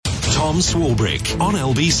Tom Swarbrick on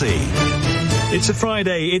LBC. It's a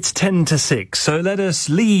Friday, it's 10 to 6, so let us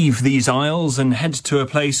leave these aisles and head to a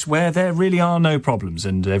place where there really are no problems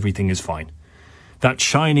and everything is fine. That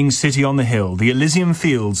shining city on the hill, the Elysian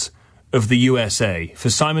Fields of the USA. For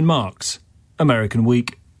Simon Marks, American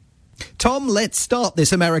Week. Tom, let's start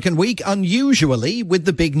this American Week unusually with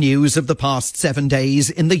the big news of the past 7 days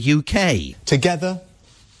in the UK. Together,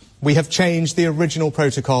 we have changed the original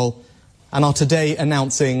protocol and are today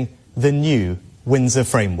announcing the new Windsor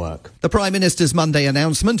Framework. The Prime Minister's Monday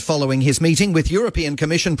announcement following his meeting with European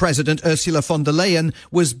Commission President Ursula von der Leyen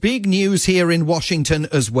was big news here in Washington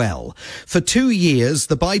as well. For 2 years,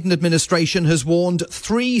 the Biden administration has warned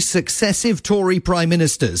 3 successive Tory Prime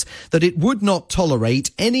Ministers that it would not tolerate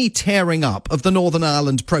any tearing up of the Northern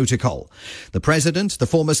Ireland Protocol. The President, the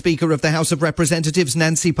former Speaker of the House of Representatives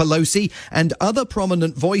Nancy Pelosi, and other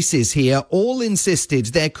prominent voices here all insisted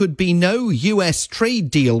there could be no US trade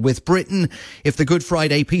deal with Britain if the Good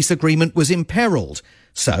Friday peace agreement was imperilled.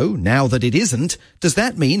 So, now that it isn't, does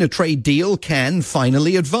that mean a trade deal can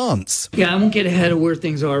finally advance? Yeah, I won't get ahead of where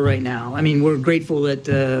things are right now. I mean, we're grateful that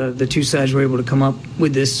the two sides were able to come up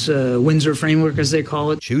with this Windsor Framework, as they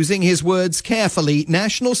call it. Choosing his words carefully,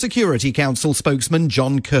 National Security Council spokesman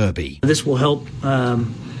John Kirby. This will help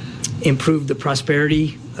improve the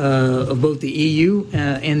prosperity of both the EU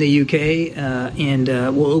and the UK, and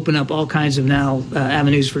will open up all kinds of now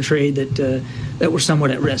avenues for trade that were somewhat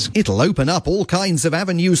at risk. It'll open up all kinds of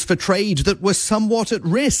avenues for trade that were somewhat at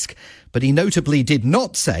risk. But he notably did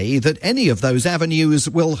not say that any of those avenues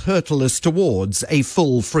will hurtle us towards a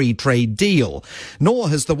full free trade deal. Nor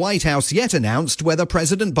has the White House yet announced whether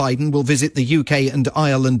President Biden will visit the UK and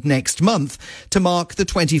Ireland next month to mark the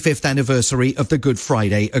 25th anniversary of the Good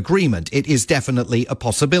Friday Agreement. It is definitely a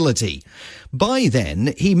possibility. By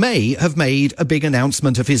then, he may have made a big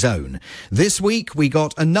announcement of his own. This week, we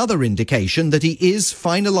got another indication that he is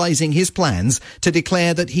finalising his plans to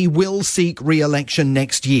declare that he will seek re-election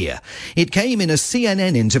next year. It came in a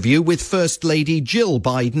CNN interview with First Lady Jill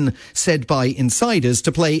Biden, said by insiders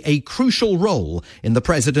to play a crucial role in the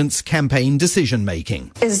president's campaign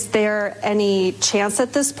decision-making. Is there any chance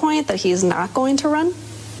at this point that he's not going to run?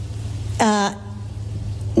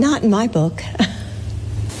 Not in my book.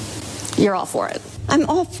 You're all for it? I'm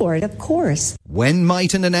all for it, of course. When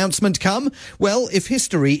might an announcement come? Well, if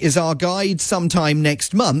history is our guide, sometime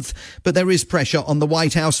next month. But there is pressure on the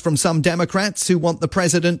White House from some Democrats who want the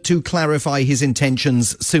president to clarify his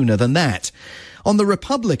intentions sooner than that. On the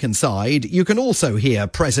Republican side, you can also hear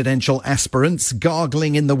presidential aspirants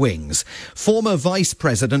gargling in the wings. Former Vice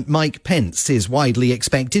President Mike Pence is widely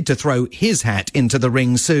expected to throw his hat into the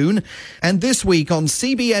ring soon. And this week on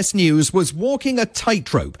CBS News was walking a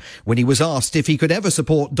tightrope when he was asked if he could ever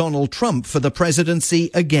support Donald Trump for the presidency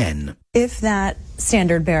again. If that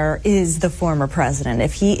standard bearer is the former president,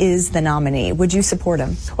 if he is the nominee, would you support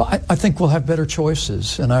him? Well, I think we'll have better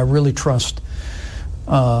choices, and I really trust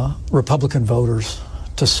Republican voters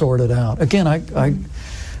to sort it out. Again,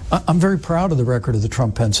 I'm very proud of the record of the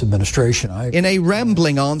Trump-Pence administration. In a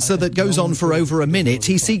rambling answer that goes on for over a minute,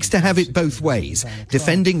 he seeks to have it both ways,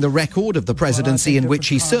 defending the record of the presidency in which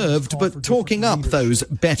he served, but talking up those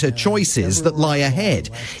better choices that lie ahead.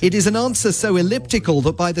 It is an answer so elliptical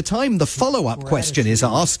that by the time the follow-up question is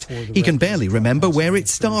asked, he can barely remember where it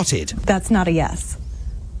started. That's not a yes.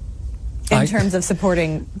 In terms of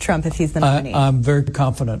supporting Trump if he's the nominee. I'm very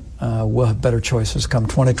confident we'll have better choices come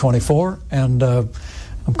 2024, and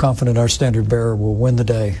I'm confident our standard bearer will win the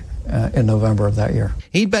day in November of that year.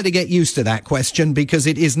 He'd better get used to that question because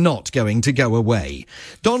it is not going to go away.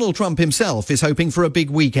 Donald Trump himself is hoping for a big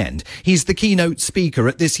weekend. He's the keynote speaker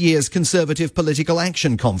at this year's Conservative Political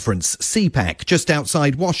Action Conference, CPAC, just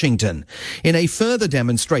outside Washington. In a further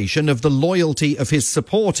demonstration of the loyalty of his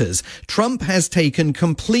supporters, Trump has taken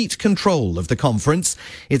complete control of the conference.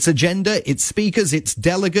 Its agenda, its speakers, its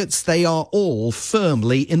delegates, they are all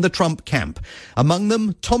firmly in the Trump camp. Among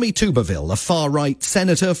them, Tommy Tuberville, a far-right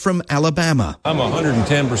senator from Alabama. I'm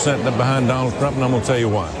 110% behind Donald Trump, and I'm going to tell you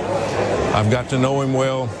why. I've got to know him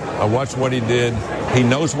well. I watched what he did. He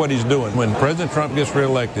knows what he's doing. When President Trump gets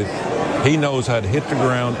reelected, he knows how to hit the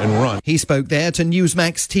ground and run. He spoke there to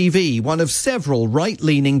Newsmax TV, one of several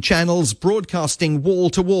right-leaning channels broadcasting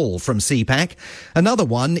wall-to-wall from CPAC. Another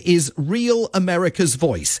one is Real America's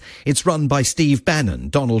Voice. It's run by Steve Bannon,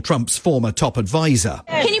 Donald Trump's former top advisor.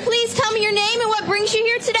 Can you please tell me your name and what what brings you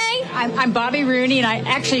here today? I'm Bobby Rooney, and I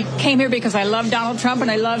actually came here because I love Donald Trump and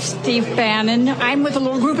I love Steve Bannon. I'm with a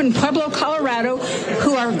little group in Pueblo, Colorado,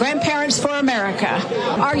 who are Grandparents for America.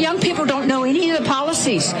 Our young people don't know any of the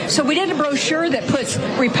policies, so we did a brochure that puts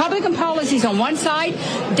Republican policies on one side,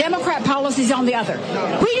 Democrat policies on the other.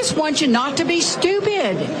 We just want you not to be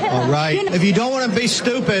stupid. All right. If you don't want to be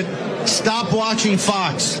stupid, stop watching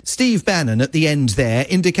Fox. Steve Bannon at the end there,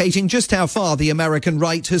 indicating just how far the American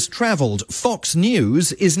right has travelled. Fox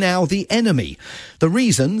News is now the enemy. The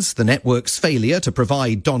reasons: the network's failure to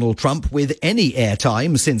provide Donald Trump with any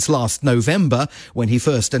airtime since last November, when he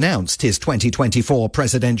first announced his 2024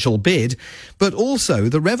 presidential bid, but also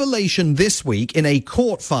the revelation this week in a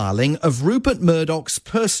court filing of Rupert Murdoch's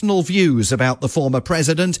personal views about the former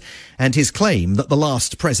president and his claim that the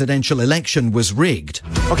last presidential election was rigged.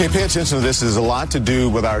 Okay, pay attention to this. There's a lot to do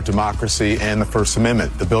with our democracy and the First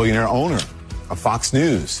Amendment. The billionaire owner of Fox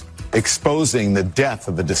News exposing the depth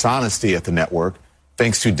of the dishonesty at the network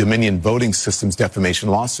thanks to Dominion Voting Systems defamation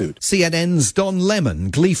lawsuit. CNN's Don Lemon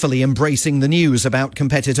gleefully embracing the news about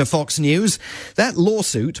competitor Fox News. That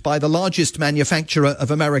lawsuit by the largest manufacturer of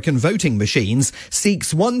American voting machines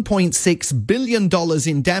seeks $1.6 billion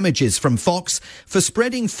in damages from Fox for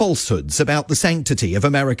spreading falsehoods about the sanctity of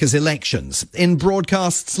America's elections in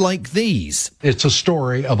broadcasts like these. It's a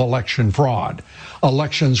story of election fraud,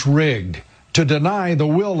 elections rigged to deny the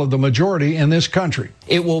will of the majority in this country.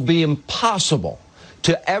 It will be impossible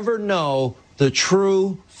to ever know the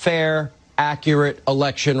true, fair, accurate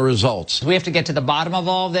election results. We have to get to the bottom of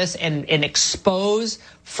all this and expose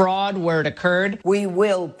fraud where it occurred. We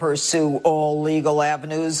will pursue all legal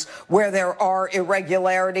avenues where there are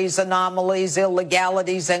irregularities, anomalies,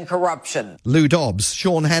 illegalities, and corruption. Lou Dobbs,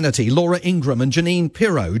 Sean Hannity, Laura Ingraham and Janine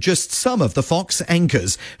Pirro, just some of the Fox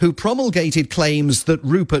anchors who promulgated claims that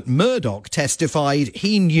Rupert Murdoch testified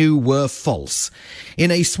he knew were false.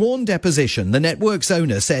 In a sworn deposition, the network's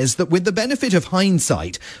owner says that with the benefit of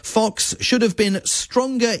hindsight, Fox should have been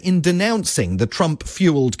stronger in denouncing the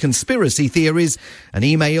Trump-fueled conspiracy theories. An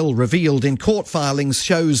email revealed in court filings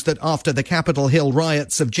shows that after the Capitol Hill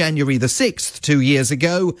riots of January the 6th 2 years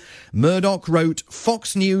ago, Murdoch wrote,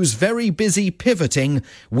 "Fox News very busy pivoting.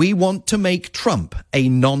 We want to make Trump a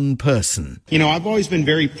non-person." You know, I've always been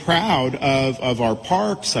very proud of our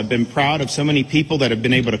parks. I've been proud of so many people that have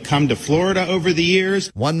been able to come to Florida over the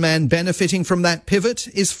years. One man benefiting from that pivot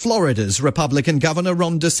is Florida's Republican Governor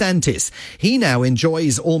Ron DeSantis. He now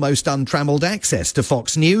enjoys almost untrammeled access to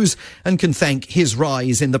Fox News and can thank his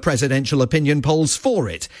rise in the presidential opinion polls for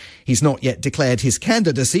it. He's not yet declared his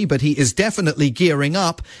candidacy, but he is definitely gearing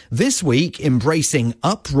up. This week, embracing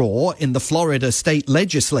uproar in the Florida state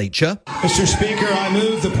legislature. Mr. Speaker, I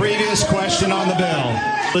move the previous question on the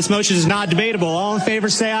bill. This motion is not debatable. All in favor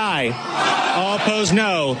say aye. All opposed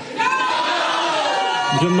no.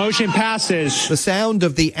 The motion passes. The sound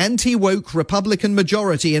of the anti-woke Republican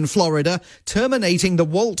majority in Florida terminating the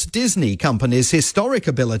Walt Disney Company's historic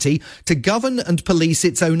ability to govern and police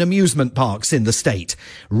its own amusement parks in the state.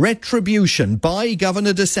 Retribution by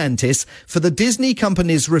Governor DeSantis for the Disney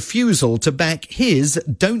Company's refusal to back his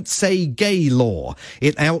Don't Say Gay law.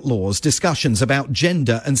 It outlaws discussions about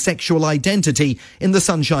gender and sexual identity in the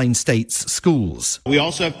Sunshine State's schools. We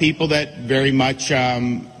also have people that very much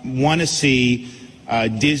want to see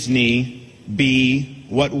Disney be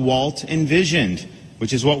what Walt envisioned,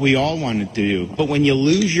 which is what we all want to do. But when you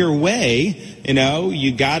lose your way, you know,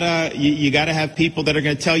 you gotta have people that are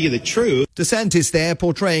going to tell you the truth. DeSantis there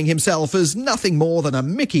portraying himself as nothing more than a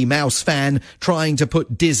Mickey Mouse fan trying to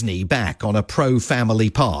put Disney back on a pro-family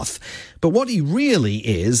path. But what he really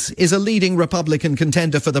is a leading Republican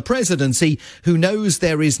contender for the presidency who knows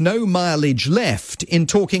there is no mileage left in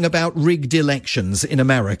talking about rigged elections in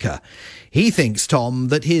America. He thinks, Tom,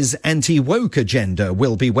 that his anti-woke agenda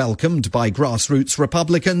will be welcomed by grassroots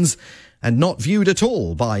Republicans and not viewed at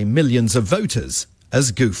all by millions of voters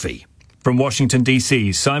as goofy. From Washington,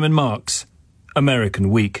 D.C., Simon Marks, American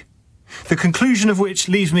Week. The conclusion of which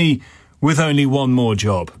leaves me with only one more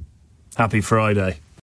job. Happy Friday.